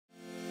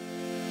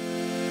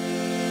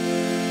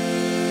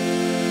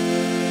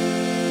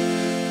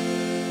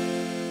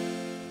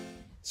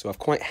So I've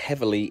quite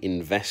heavily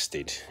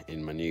invested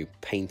in my new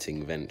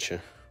painting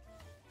venture.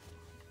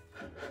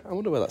 I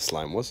wonder where that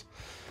slime was.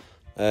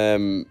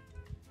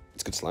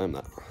 It's good slime,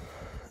 that.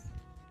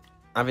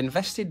 I've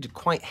invested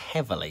quite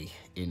heavily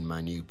in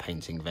my new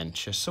painting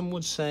venture. Some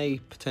would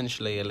say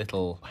potentially a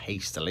little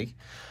hastily.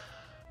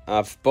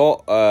 I've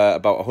bought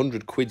about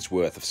 100 quid's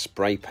worth of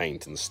spray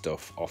paint and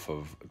stuff off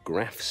of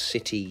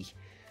graff-city.co.uk,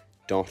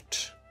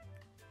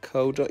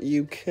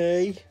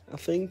 I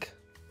think.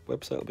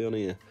 Website will be on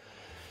here.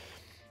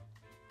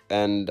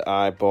 And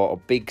I bought a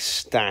big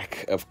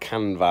stack of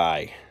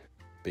canvae,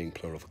 being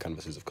plural for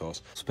canvases, of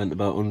course. Spent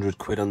about 100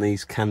 quid on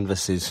these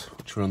canvases,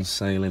 which were on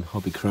sale in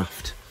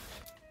Hobbycraft.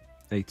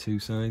 A2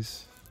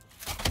 size,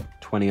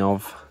 20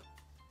 of,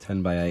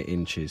 10 by 8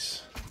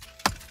 inches,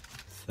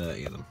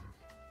 30 of them.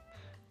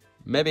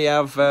 Maybe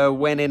I've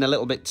went in a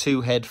little bit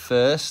too head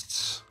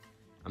first.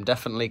 I'm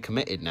definitely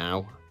committed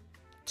now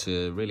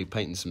to really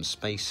painting some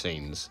space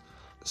scenes.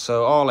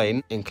 So all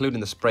in,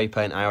 including the spray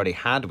paint I already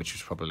had, which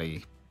was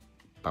probably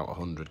about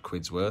 100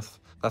 quid's worth.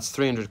 That's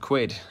 300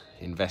 quid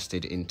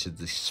invested into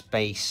the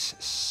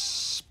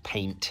space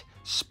paint,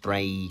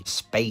 spray,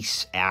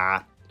 space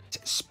paint,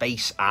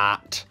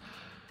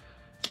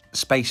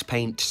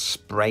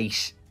 spray,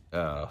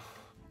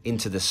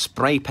 into the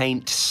spray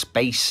paint,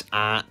 space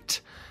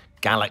art,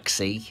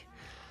 galaxy.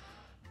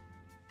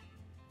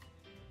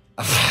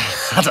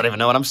 I don't even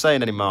know what I'm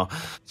saying anymore.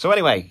 So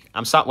anyway,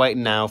 I'm sat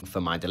waiting now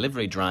for my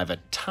delivery driver,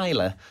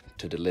 Tyler,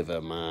 to deliver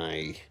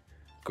my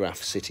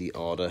graff-city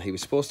order. He was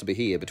supposed to be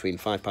here between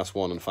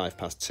 1:05 and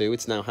 2:05.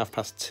 It's now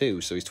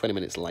 2:30, so he's 20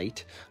 minutes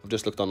late. I've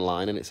just looked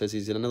online and it says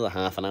he's in another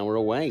half an hour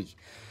away.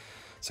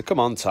 So come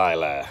on,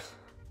 Tyler.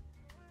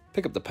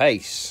 Pick up the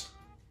pace.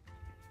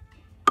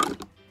 And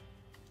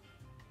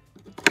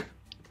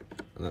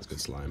that's good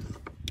slime.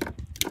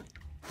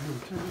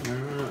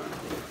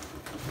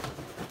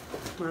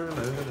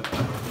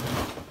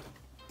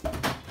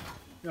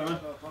 Yeah, man.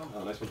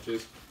 Oh, nice one.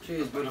 Cheers.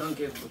 Cheers, bud. Thank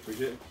you.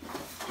 Appreciate it.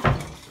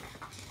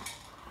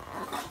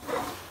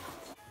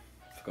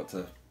 Forgot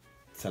to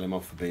tell him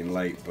off for being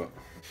late, but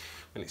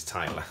when it's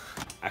Tyler,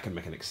 I can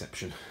make an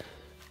exception.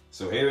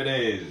 So here it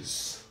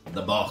is,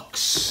 the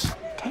box.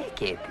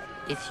 Take it.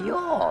 It's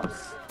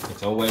yours.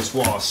 It always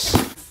was.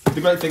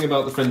 The great thing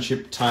about the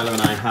friendship Tyler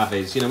and I have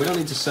is, you know, we don't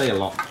need to say a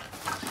lot.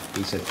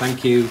 He said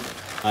thank you.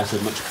 I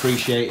said much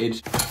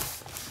appreciated.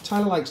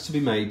 Tyler likes to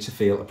be made to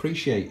feel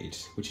appreciated,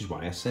 which is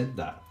why I said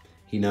that.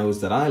 He knows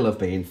that I love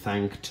being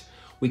thanked.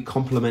 We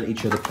complement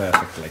each other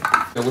perfectly.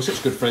 And we're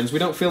such good friends, we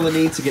don't feel the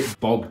need to get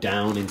bogged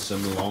down in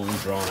some long,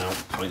 drawn-out,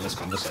 pointless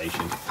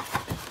conversation.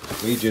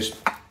 We just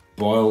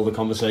boil the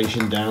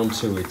conversation down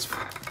to its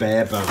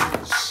bare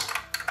bones.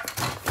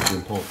 The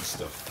important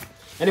stuff.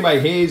 Anyway,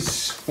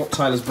 here's what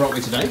Tyler's brought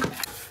me today.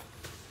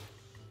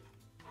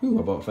 Ooh,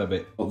 I bought a fair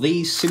bit. Well,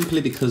 these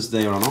simply because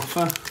they're on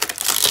offer.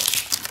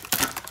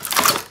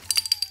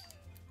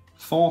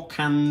 4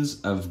 cans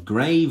of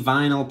grey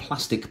vinyl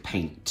plastic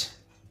paint.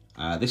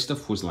 This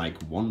stuff was like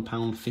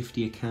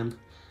 £1.50 a can,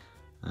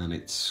 and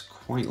it's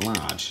quite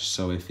large,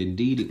 so if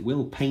indeed it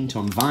will paint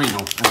on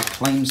vinyl, as it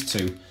claims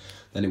to,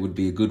 then it would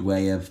be a good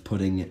way of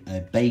putting a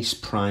base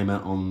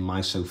primer on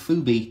my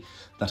Sofubi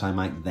that I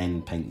might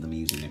then paint them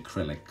using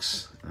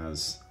acrylics,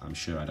 as I'm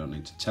sure I don't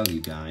need to tell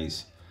you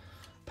guys,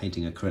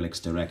 painting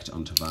acrylics direct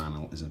onto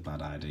vinyl is a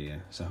bad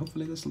idea. So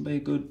hopefully this will be a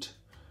good,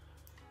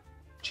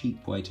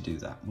 cheap way to do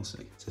that. We'll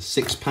see. It's a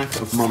 6-pack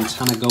of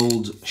Montana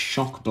Gold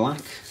Shock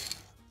Black.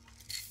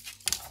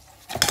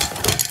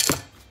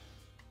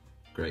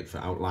 Great for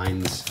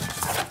outlines.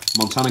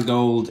 Montana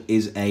Gold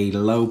is a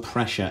low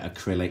pressure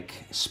acrylic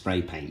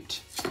spray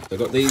paint. I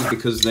got these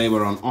because they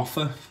were on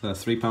offer for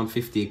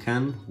 £3.50 a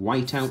can.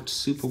 Whiteout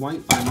Super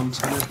White by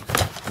Montana.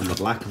 And the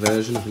black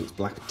version, I think it's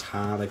black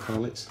tar they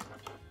call it.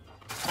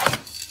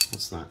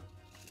 What's that?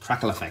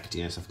 Crackle effect,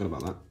 yes, I forgot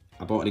about that.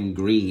 I bought it in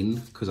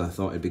green because I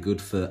thought it'd be good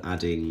for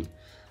adding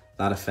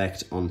that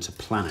effect onto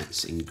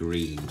planets in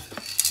green.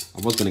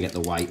 I was going to get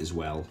the white as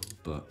well,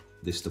 but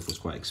this stuff was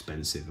quite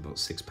expensive, about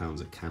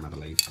 £6 a can, I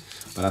believe.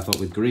 But I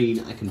thought with green,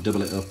 I can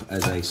double it up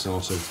as a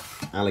sort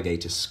of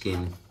alligator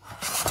skin.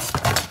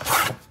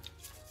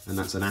 And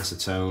that's an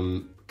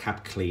acetone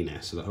cap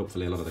cleaner, so that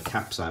hopefully a lot of the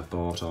caps I've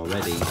bought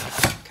already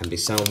can be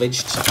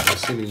salvaged. I'm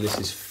assuming this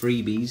is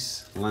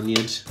freebies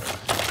lanyard,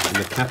 and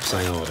the caps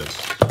I ordered.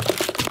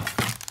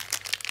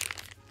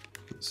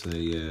 It's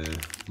a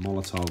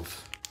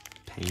Molotov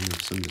pen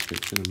of some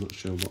description, I'm not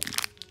sure what.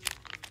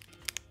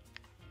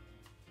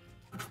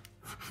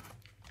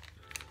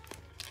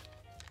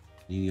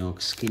 New York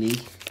Skinny.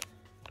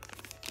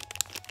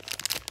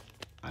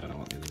 I don't know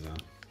what the others are.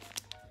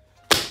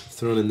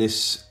 Thrown in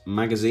this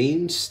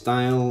magazine,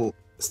 style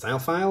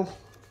file.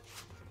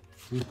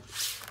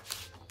 That's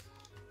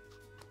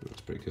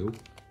pretty cool.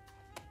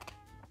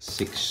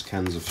 6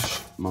 cans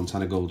of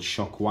Montana Gold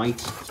Shock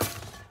White.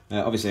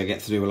 Obviously I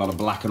get through a lot of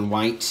black and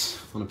white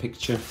on a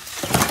picture.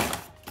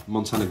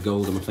 Montana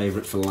Gold are my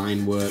favourite for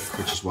line work,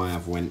 which is why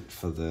I've went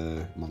for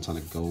the Montana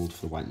Gold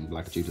for the white and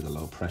black. Due to the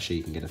low pressure,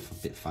 you can get a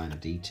bit finer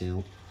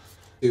detail.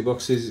 2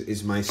 boxes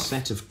is my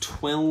set of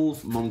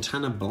 12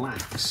 Montana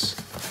Blacks,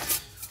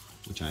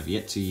 which I've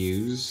yet to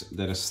use.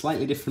 They're a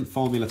slightly different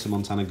formula to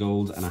Montana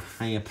Gold and a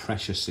higher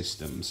pressure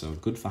system, so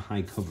good for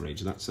high coverage.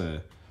 That's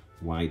a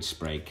wide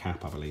spray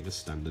cap, I believe, is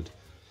standard.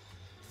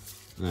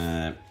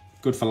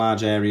 Good for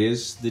large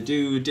areas. They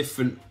do a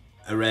different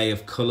array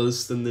of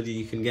colours than that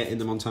you can get in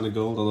the Montana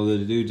Gold, although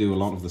they do a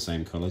lot of the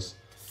same colours.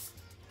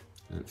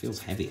 And it feels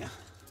heavier,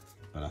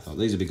 but I thought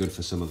these would be good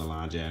for some of the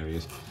large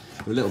areas.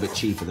 They're a little bit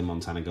cheaper than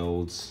Montana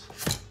Golds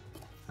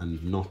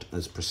and not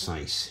as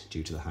precise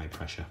due to the high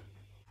pressure.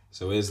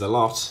 So here's the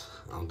lot.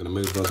 I'm going to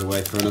move those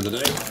away for another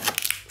day.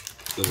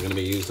 Those are going to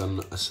be used on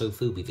a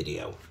Sofubi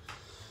video.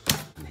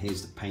 And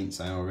here's the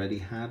paints I already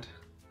had.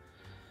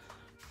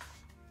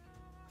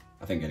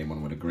 I think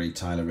anyone would agree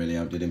Tyler really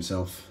outdid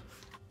himself.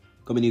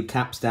 Got my new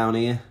caps down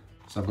here.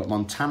 So I've got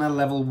Montana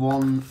Level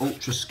 1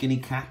 ultra skinny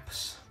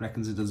caps.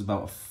 Reckons it does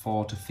about a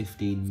 4 to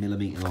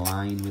 15mm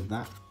line with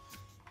that.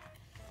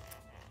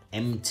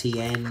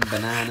 MTN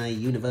Banana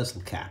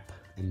Universal Cap.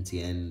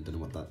 MTN, don't know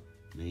what that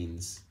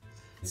means.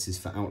 This is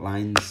for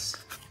outlines.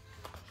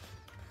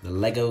 The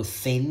Lego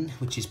Thin,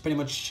 which is pretty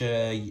much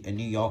a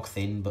New York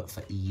thin, but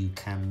for EU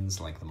cans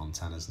like the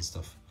Montanas and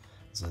stuff.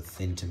 It's a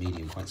thin to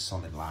medium, quite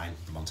solid line.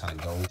 The Montana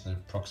Gold,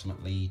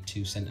 approximately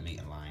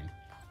 2cm line.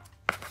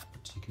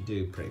 But you can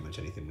do pretty much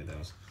anything with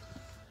those.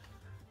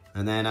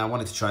 And then I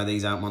wanted to try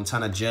these out.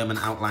 Montana German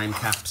outline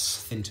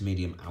caps, thin to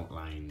medium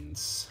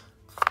outlines.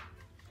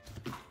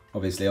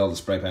 Obviously all the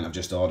spray paint I've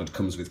just ordered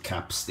comes with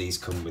caps. These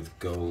come with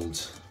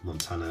gold.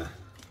 Montana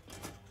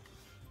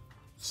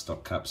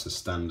stock caps are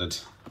standard.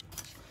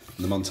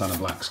 And the Montana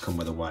Blacks come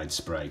with a wide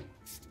spray.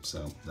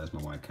 So there's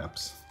my wide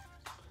caps.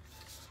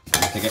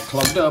 And if they get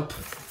clogged up,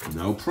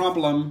 no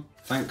problem.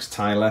 Thanks,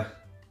 Tyler.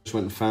 Just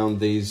went and found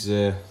these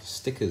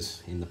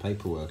stickers in the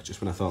paperwork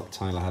just when I thought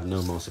Tyler had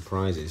no more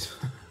surprises.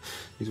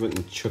 He's went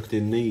and chucked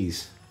in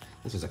these.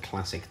 This is a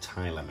classic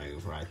Tyler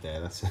move right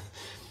there. That's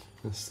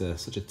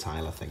such a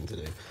Tyler thing to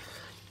do.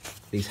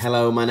 These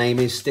 "Hello, my name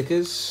is"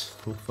 stickers.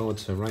 Look forward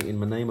to writing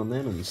my name on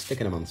them and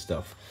sticking them on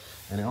stuff.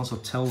 And it also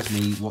tells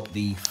me what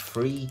the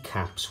free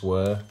caps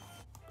were.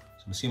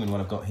 So I'm assuming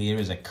what I've got here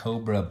is a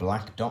Cobra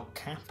Black Dot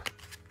cap,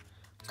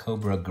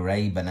 Cobra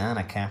Grey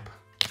Banana cap,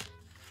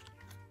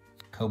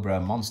 Cobra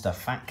Monster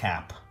Fat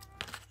cap,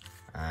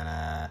 and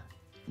a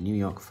New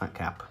York Fat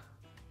cap.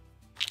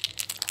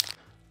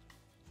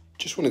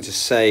 Just wanted to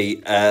say,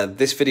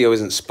 this video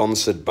isn't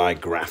sponsored by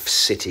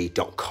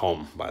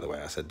graff-city.com, by the way.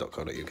 I said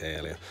 .co.uk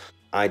earlier.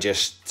 I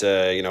just,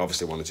 you know,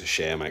 obviously wanted to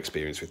share my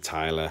experience with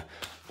Tyler,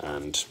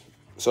 and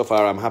so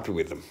far I'm happy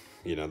with them.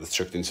 You know, they've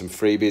chucked in some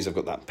freebies. I've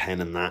got that pen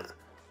and that.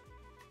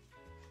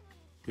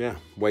 Yeah,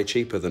 way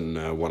cheaper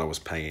than what I was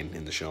paying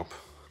in the shop.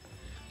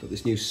 Got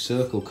this new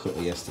circle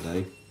cutter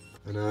yesterday,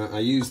 and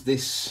I used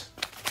this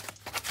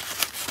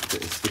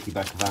bit of sticky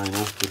back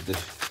vinyl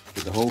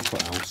with the hole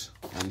cut out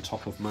on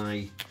top of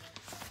my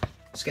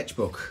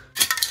sketchbook.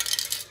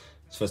 It's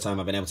the first time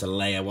I've been able to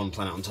layer one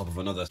planet on top of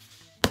another.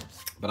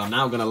 But I'm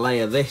now going to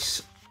layer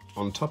this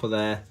on top of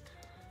there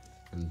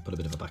and put a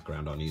bit of a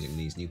background on using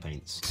these new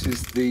paints.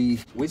 This is the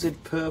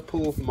Wizard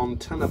Purple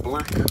Montana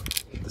Black,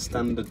 the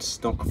standard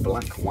stock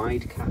black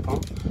wide cap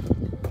on.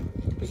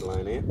 Big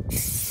line here.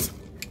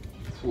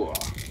 Whoa.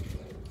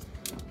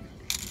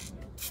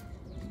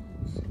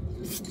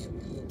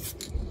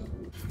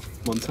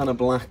 Montana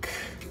Black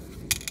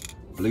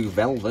Blue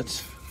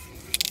Velvet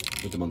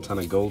with the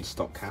Montana Gold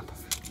stock cap.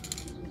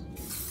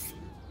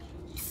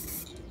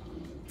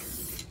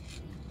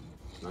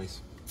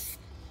 Nice.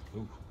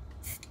 Ooh.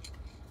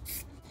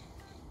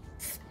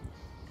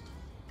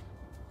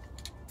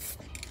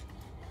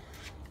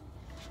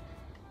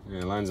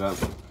 Yeah, lines out.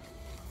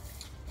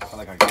 I feel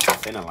like I get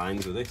thinner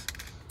lines with this.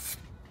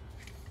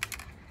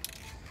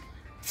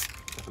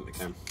 Definitely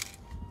can.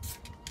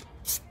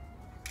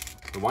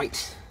 The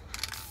white.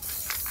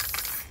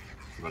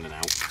 Running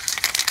out.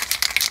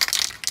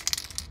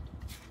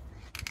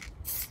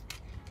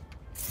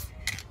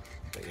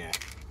 But yeah,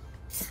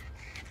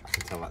 I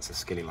can tell that's a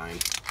skinny line.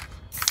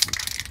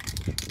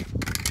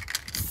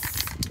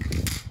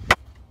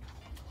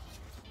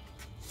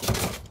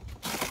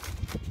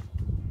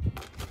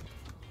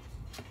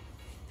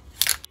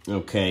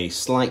 Okay,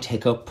 slight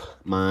hiccup.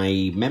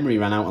 My memory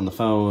ran out on the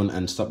phone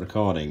and stopped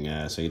recording,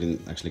 so you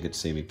didn't actually get to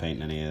see me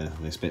paint any of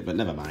this bit, but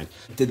never mind.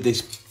 Did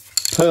this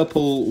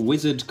purple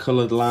wizard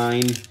coloured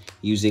line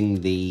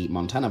using the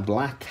Montana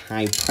Black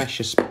high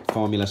pressure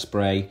formula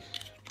spray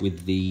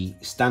with the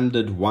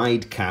standard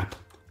wide cap.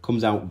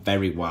 Comes out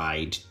very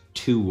wide,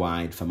 too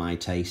wide for my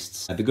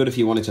tastes. It'd be good if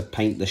you wanted to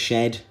paint the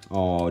shed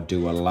or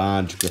do a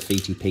large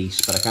graffiti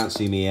piece, but I can't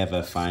see me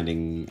ever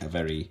finding a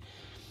very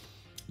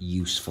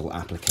useful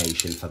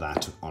application for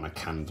that on a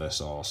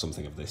canvas or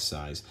something of this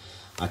size.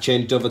 I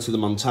changed over to the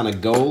Montana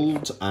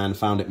Gold and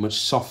found it much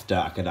softer.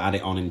 I could add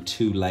it on in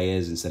 2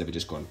 layers instead of it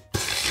just going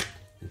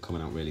and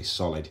coming out really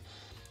solid.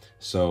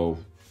 So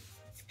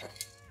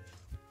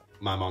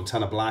my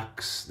Montana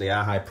Blacks, they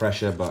are high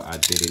pressure, but I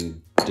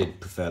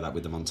did prefer that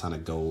with the Montana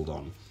Gold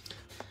on.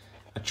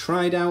 I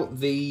tried out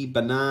the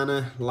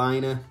banana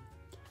liner,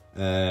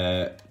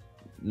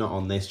 not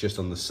on this, just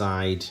on the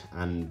side,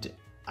 and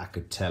I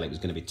could tell it was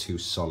going to be too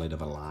solid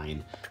of a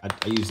line. I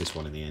used this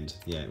one in the end.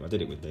 Yeah, I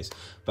did it with this.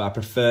 But I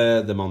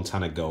prefer the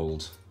Montana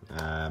Gold.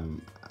 I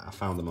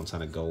found the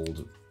Montana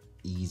Gold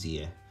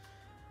easier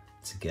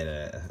to get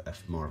a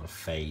more of a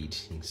fade.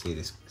 You can see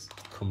this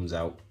comes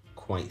out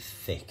quite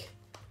thick.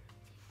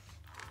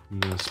 I'm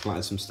going to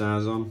splatter some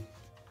stars on.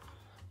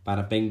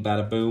 Bada bing,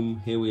 bada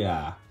boom, here we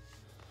are.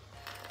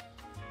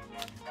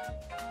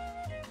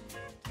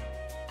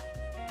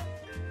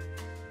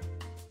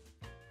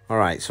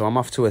 Alright, so I'm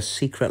off to a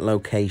secret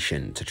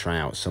location to try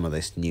out some of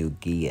this new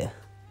gear.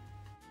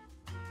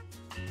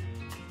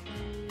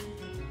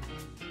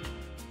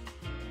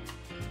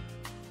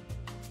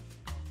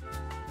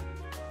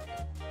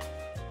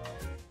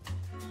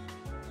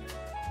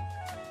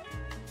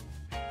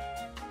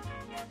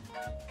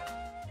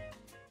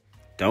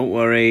 Don't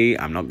worry,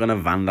 I'm not going to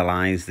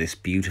vandalise this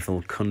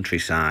beautiful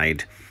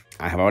countryside.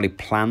 I have already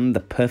planned the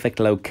perfect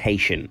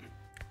location,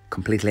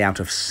 completely out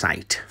of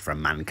sight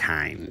from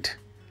mankind.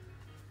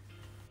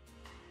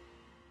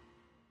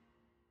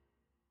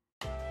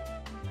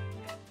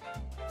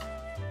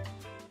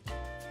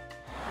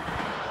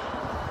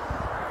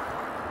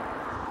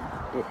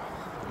 Oh,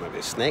 there might be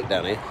a snake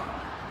down here.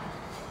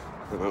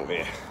 There might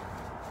be.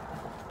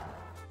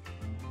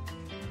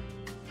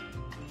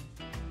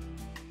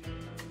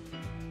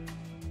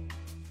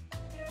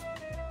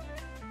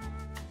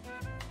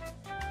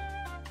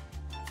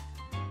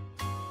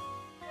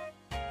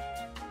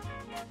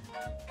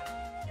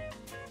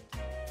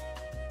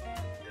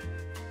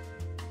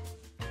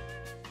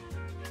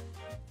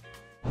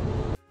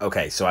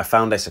 Okay, so I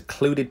found a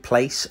secluded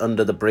place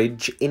under the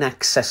bridge,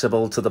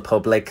 inaccessible to the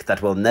public,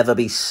 that will never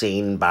be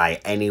seen by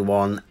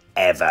anyone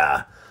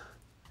ever.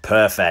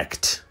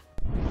 Perfect.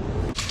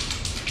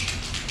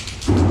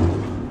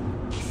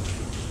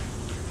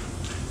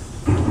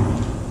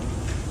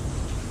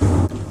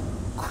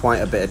 Quite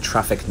a bit of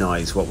traffic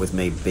noise, what with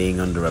me being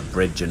under a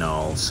bridge and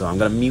all, so I'm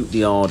going to mute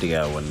the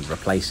audio and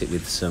replace it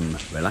with some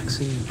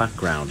relaxing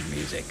background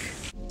music.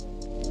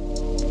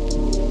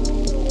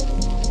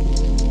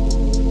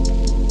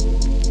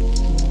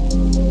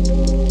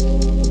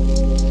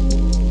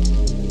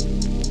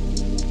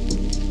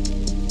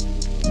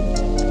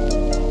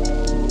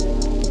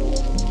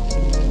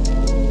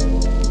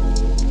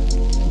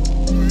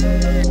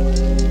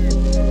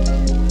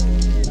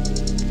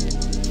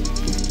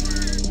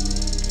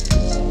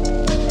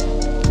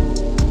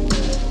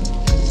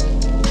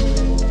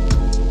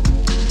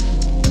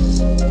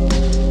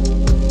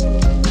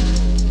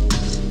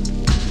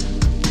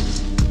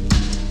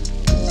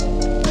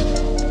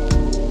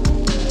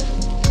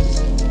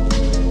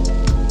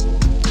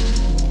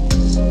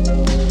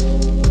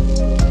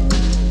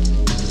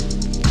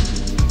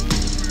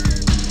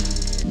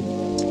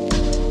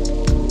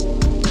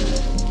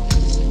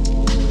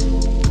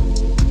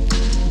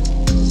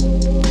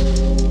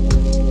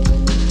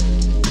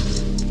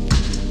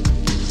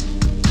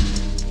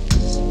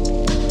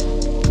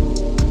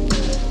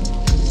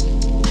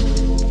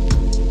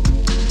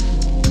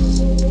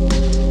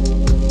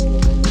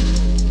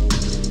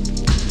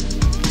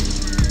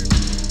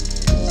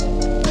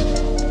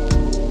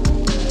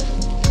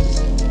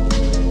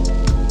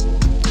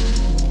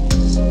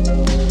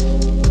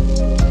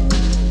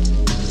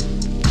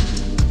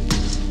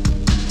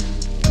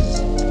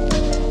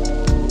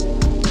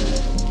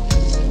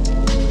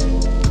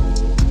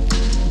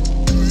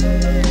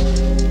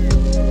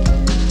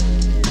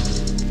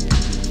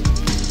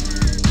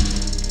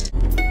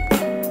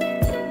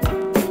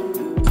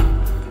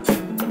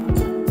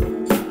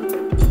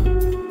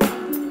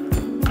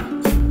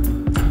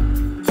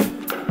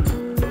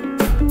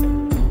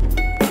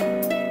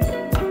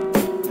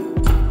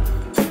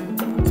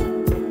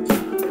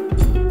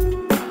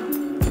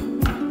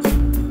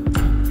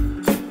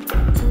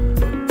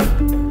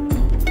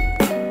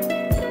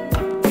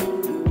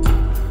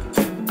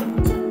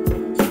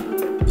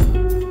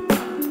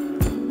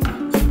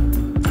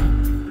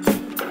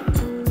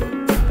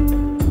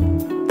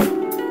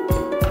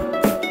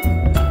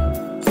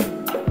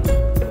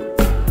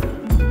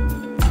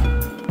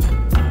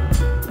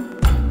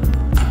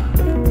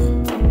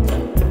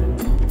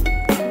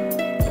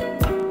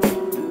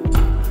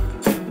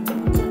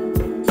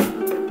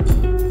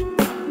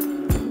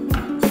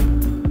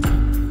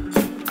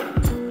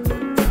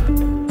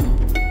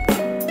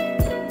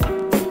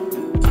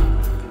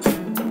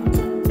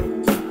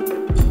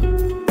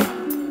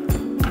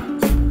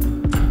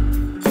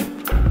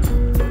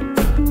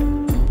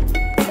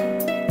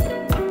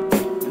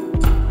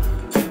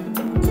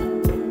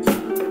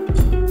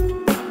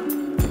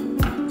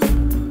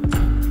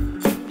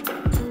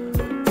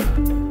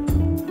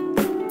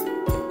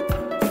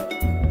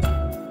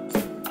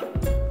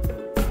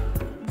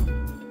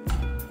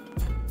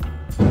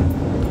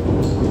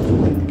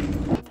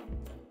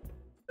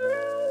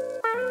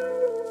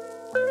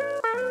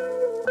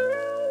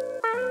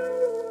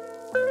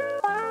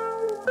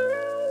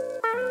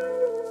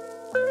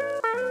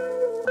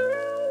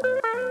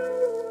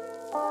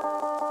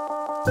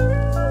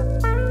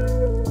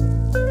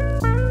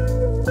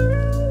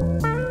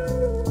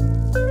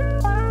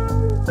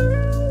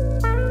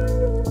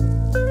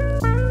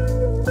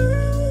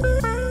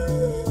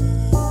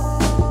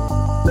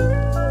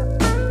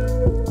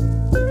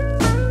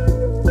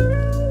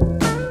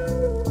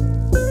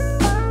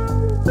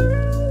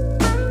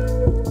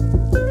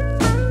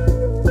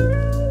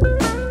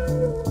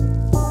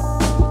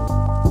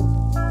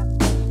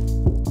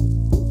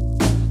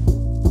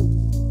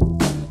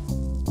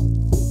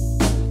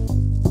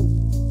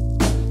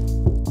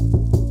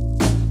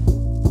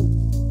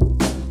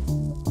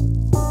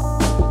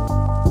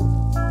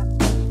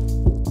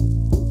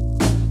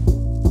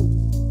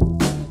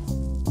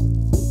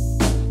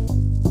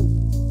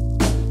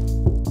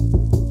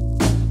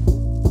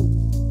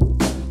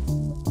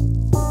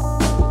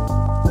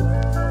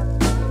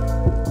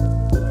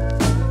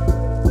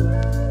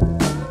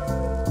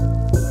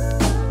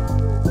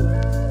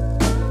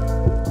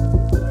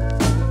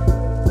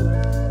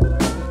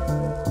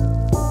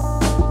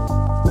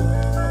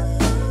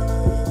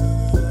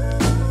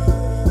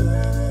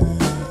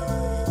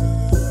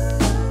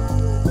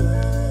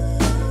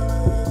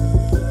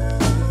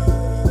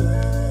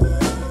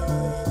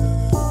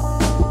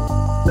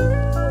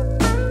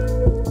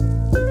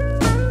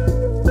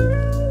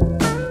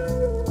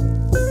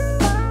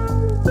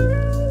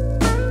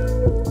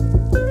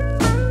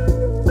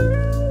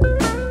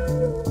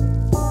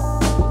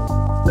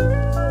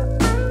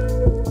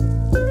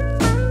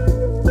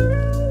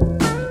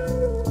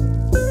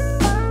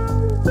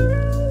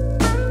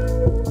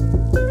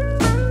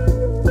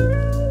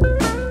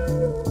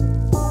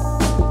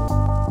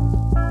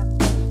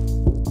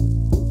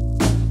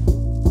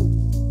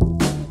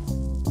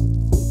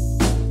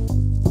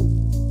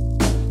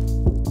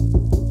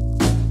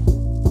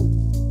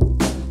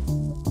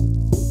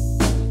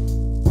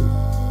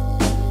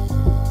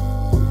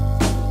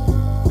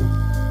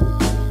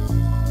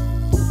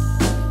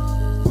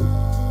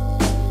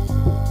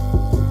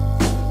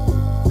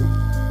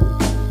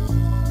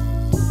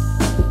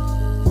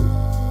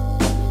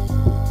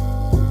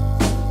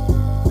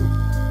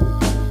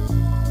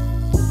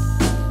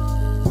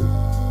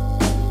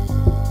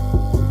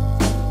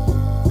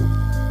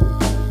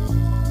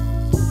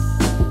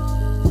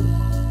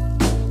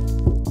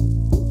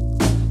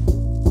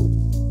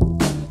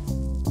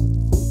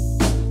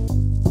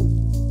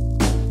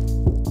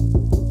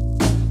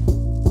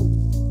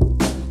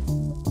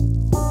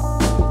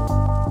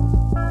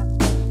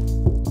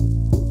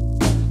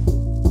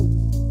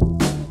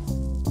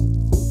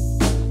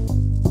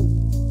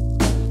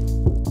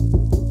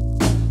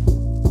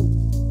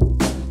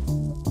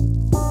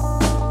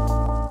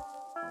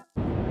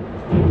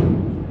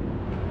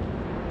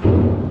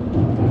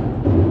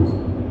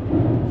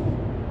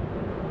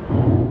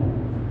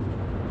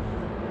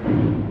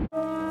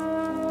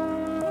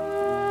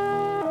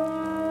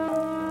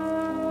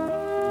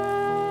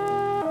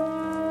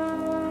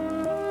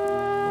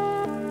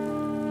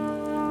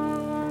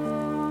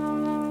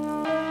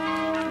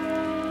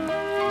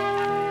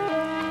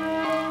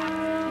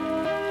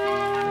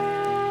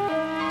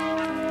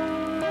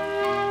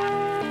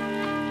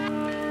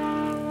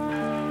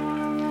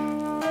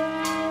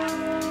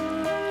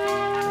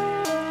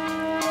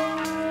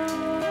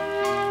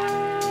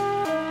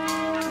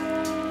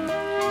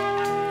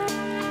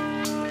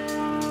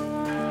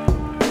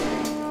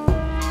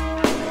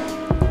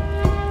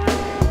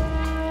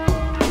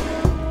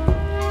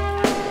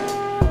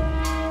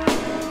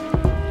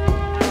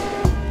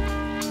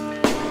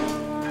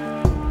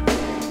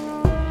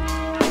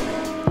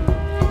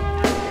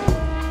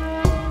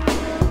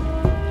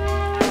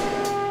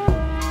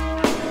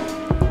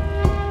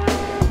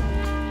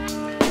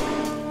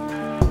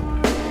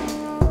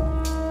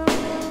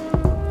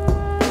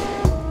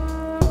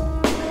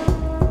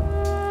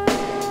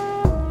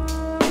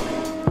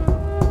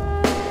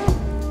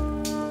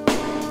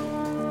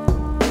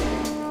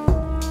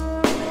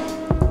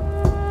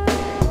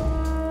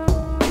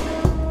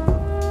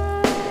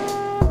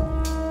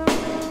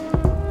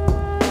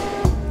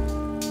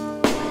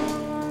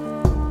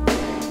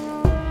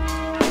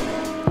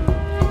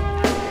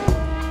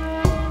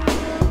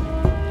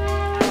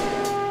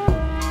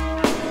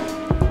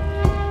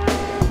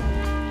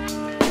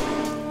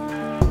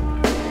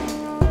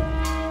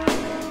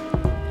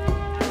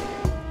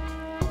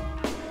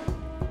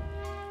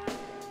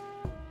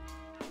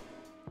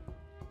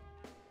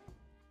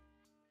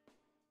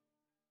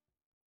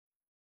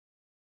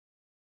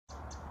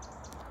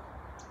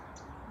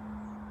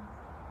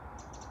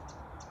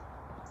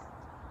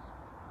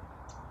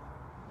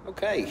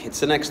 Okay,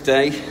 it's the next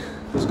day.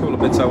 There's a couple of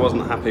bits I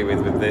wasn't happy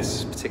with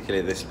this,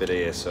 particularly this bit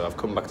here, so I've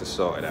come back to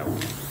sort it out.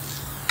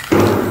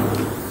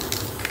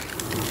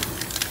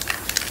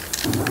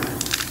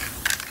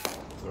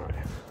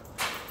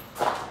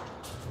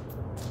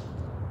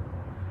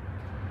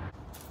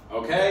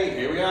 Okay,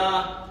 here we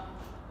are.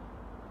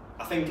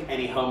 I think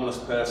any homeless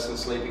person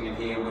sleeping in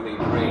here would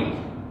agree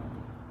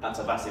that's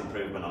a vast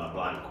improvement on a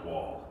blank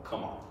wall.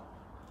 Come on.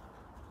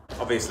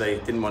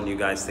 Obviously, didn't want you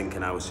guys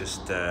thinking I was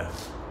just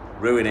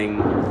ruining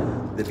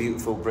the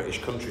beautiful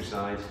British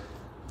countryside.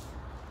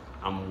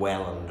 I'm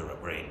well under a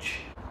bridge.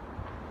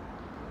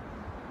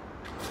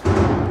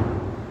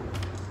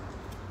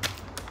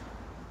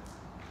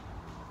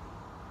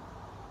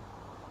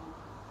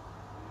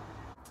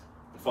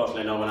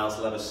 Unfortunately, no one else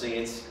will ever see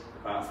it,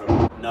 apart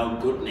from no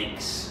good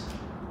nicks,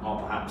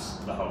 or perhaps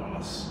the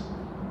homeless.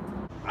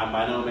 I'm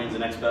by no means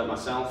an expert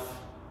myself,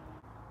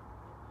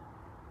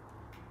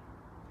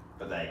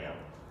 but there you go.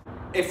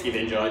 If you've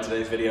enjoyed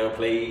today's video,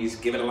 please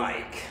give it a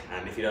like,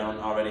 and if you don't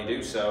already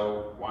do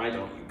so, why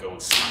don't you go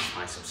and smash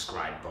my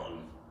subscribe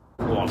button?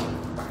 Go on,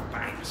 bang,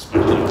 bang,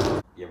 smash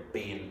it. You're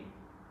being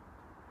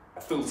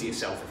a fool to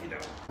yourself if you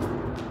don't.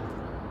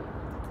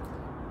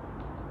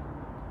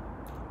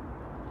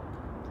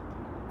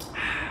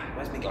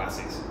 Where's my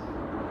glasses?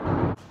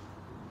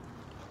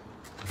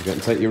 Forget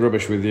to take your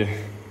rubbish with you.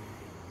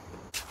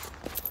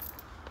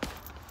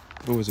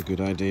 Always a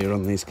good idea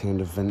on these kind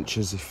of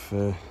ventures if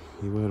you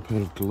wear a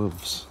pair of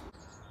gloves.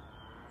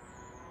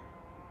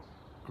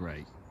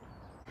 Great.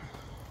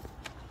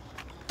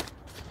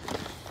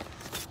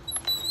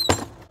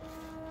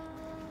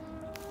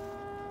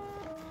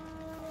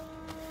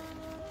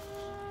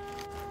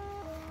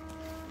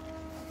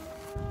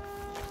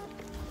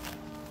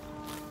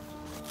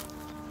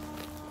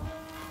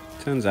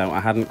 Turns out I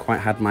hadn't quite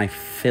had my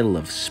fill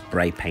of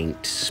spray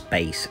paint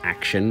space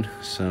action,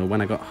 so when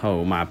I got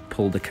home I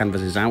pulled the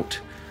canvases out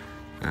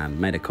and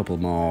made a couple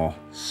more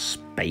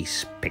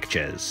space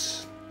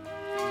pictures.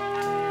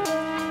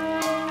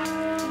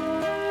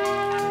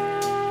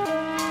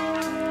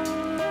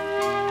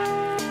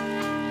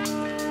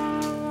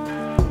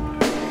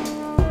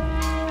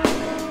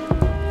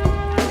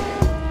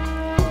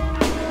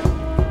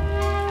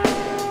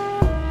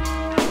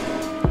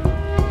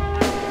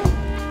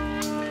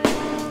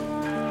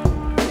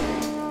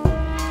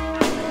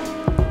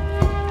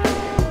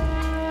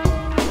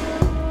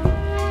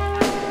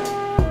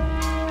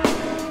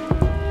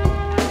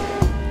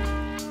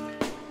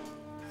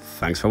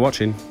 Thanks for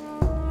watching.